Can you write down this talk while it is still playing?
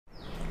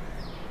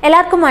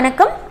எல்லாருக்கும்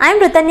வணக்கம். I am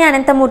Ritanya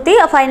Ananthamurthy,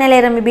 a final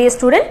year MBA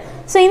student.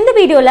 So இந்த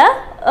வீடியோல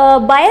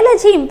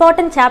biology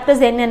important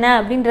chapters என்னென்ன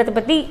அப்படின்றத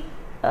பத்தி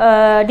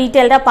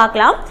டீடைலா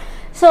பார்க்கலாம்.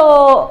 So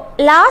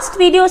last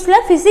videosல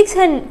physics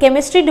and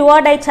chemistry do or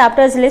die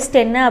chapters list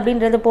என்ன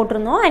அப்படின்றத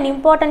போட்டுருந்தோம் and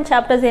important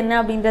chapters என்ன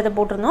அப்படின்றத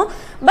போட்டுருந்தோம்.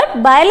 பட்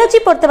biology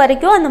பொறுத்த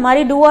வரைக்கும் அந்த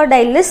மாதிரி do or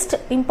die list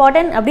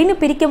important அப்படின்னு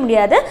பிரிக்க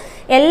முடியாது.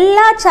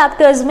 எல்லா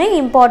சாப்டர்ஸுமே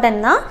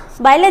இம்பார்ட்டன்ட் தான்.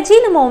 பயாலஜி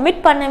நம்ம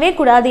ஒமிட் பண்ணவே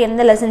கூடாது.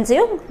 எந்த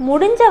லெசன்ஸையும்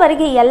முடிஞ்ச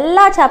வரைக்கும்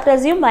எல்லா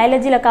சாப்டர்ஸையும்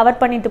பயாலஜியில்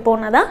கவர் பண்ணிட்டு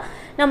போனால் தான்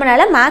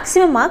நம்மளால்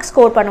மேக்ஸிமம் மார்க்ஸ்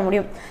ஸ்கோர் பண்ண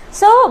முடியும்.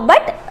 So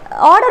but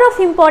order of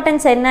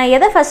importance என்ன,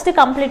 எதை ஃபஸ்ட்டு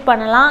கம்ப்ளீட்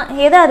பண்ணலாம்,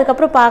 எதை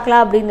அதுக்கப்புறம்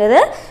பார்க்கலாம் அப்படின்றது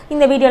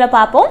இந்த வீடியோவில்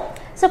பார்ப்போம்.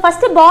 ஸோ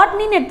ஃபஸ்ட்டு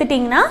பாட்னின்னு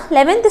எடுத்துட்டிங்கன்னா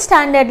 11th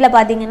ஸ்டாண்டர்டில்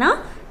பார்த்தீங்கன்னா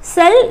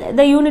செல்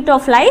the unit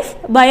of life,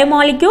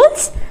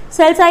 biomolecules,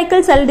 cell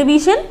cycle, cell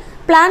division,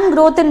 plant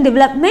growth and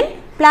development,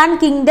 plant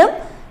kingdom,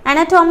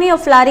 anatomy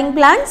of flowering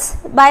plants,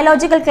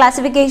 biological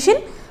classification,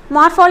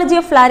 morphology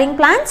of flowering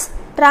plants,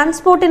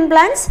 transport in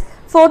plants,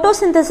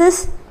 photosynthesis,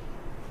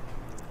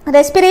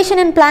 respiration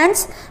in plants,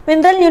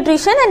 mineral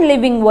nutrition and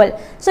living world.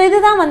 So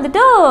இதுதான்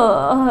வந்துட்டு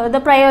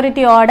the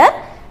priority order.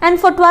 And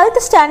for 12th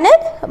standard,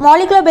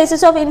 molecular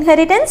basis of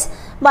inheritance,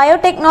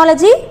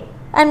 biotechnology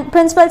and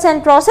principles and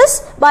process,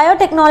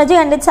 biotechnology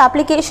and its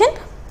application,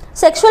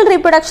 sexual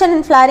reproduction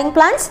in flowering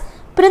plants,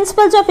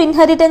 principles of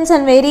inheritance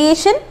and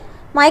variation,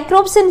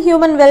 microbes in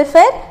human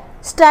welfare,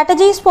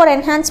 strategies for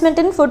enhancement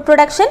in food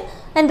production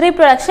and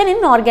reproduction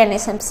in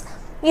organisms.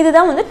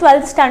 இதுதான் வந்து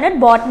 12th standard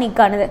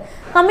botany-க்கானது.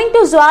 Coming to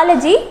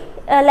zoology,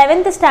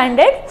 11th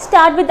standard,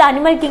 start with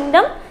animal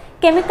kingdom,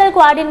 chemical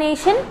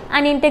coordination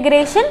and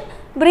integration,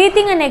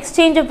 breathing and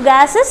exchange of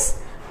gases,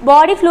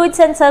 body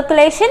fluids and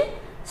circulation,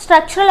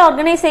 structural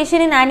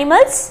organization in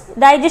animals,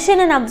 digestion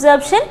and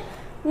absorption,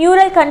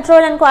 neural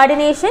control and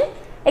coordination,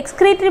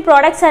 excretory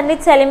products and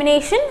its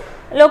elimination,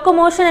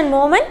 locomotion and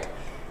movement.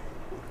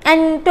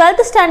 And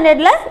 12th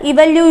standard la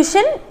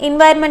evolution,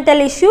 environmental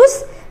issues,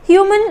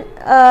 human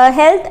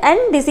health and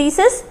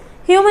diseases,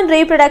 human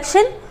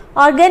reproduction,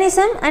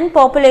 organism and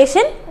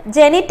population,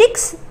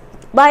 genetics,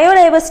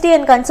 biodiversity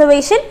and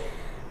conservation,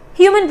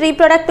 human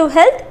reproductive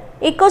health,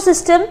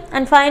 ecosystem,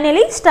 and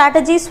finally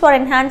strategies for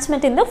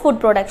enhancement in the food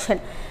production.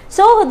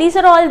 So these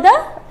are all the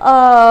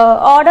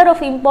order of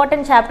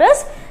important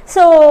chapters.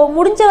 So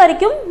முடிஞ்ச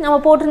வரைக்கும் நம்ம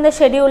போட்டிருந்த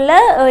ஷெடியூலில்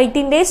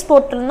 18 days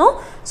போட்டிருந்தோம்.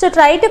 So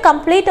try to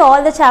complete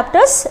all the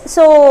chapters.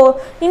 So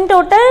in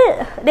total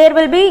there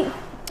will be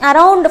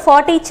around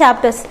 40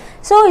 chapters.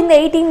 So இந்த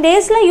 18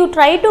 daysல you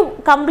try to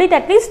complete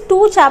at least 2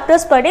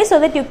 chapters per day so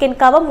that you can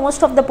cover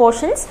most of the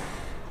portions.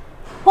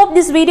 Hope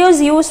this video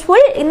is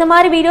useful. இந்த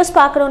மாதிரி videos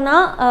பார்க்கணுன்னா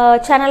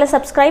சேனலை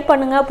subscribe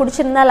பண்ணுங்கள்,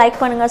 பிடிச்சிருந்தா like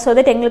பண்ணுங்கள், so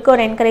that எங்களுக்கு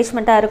ஒரு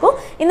என்கரேஜ்மெண்ட்டாக இருக்கும்.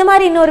 இந்த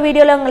மாதிரி இன்னொரு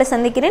வீடியோவில் உங்களை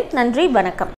சந்திக்கிறேன். நன்றி, வணக்கம்.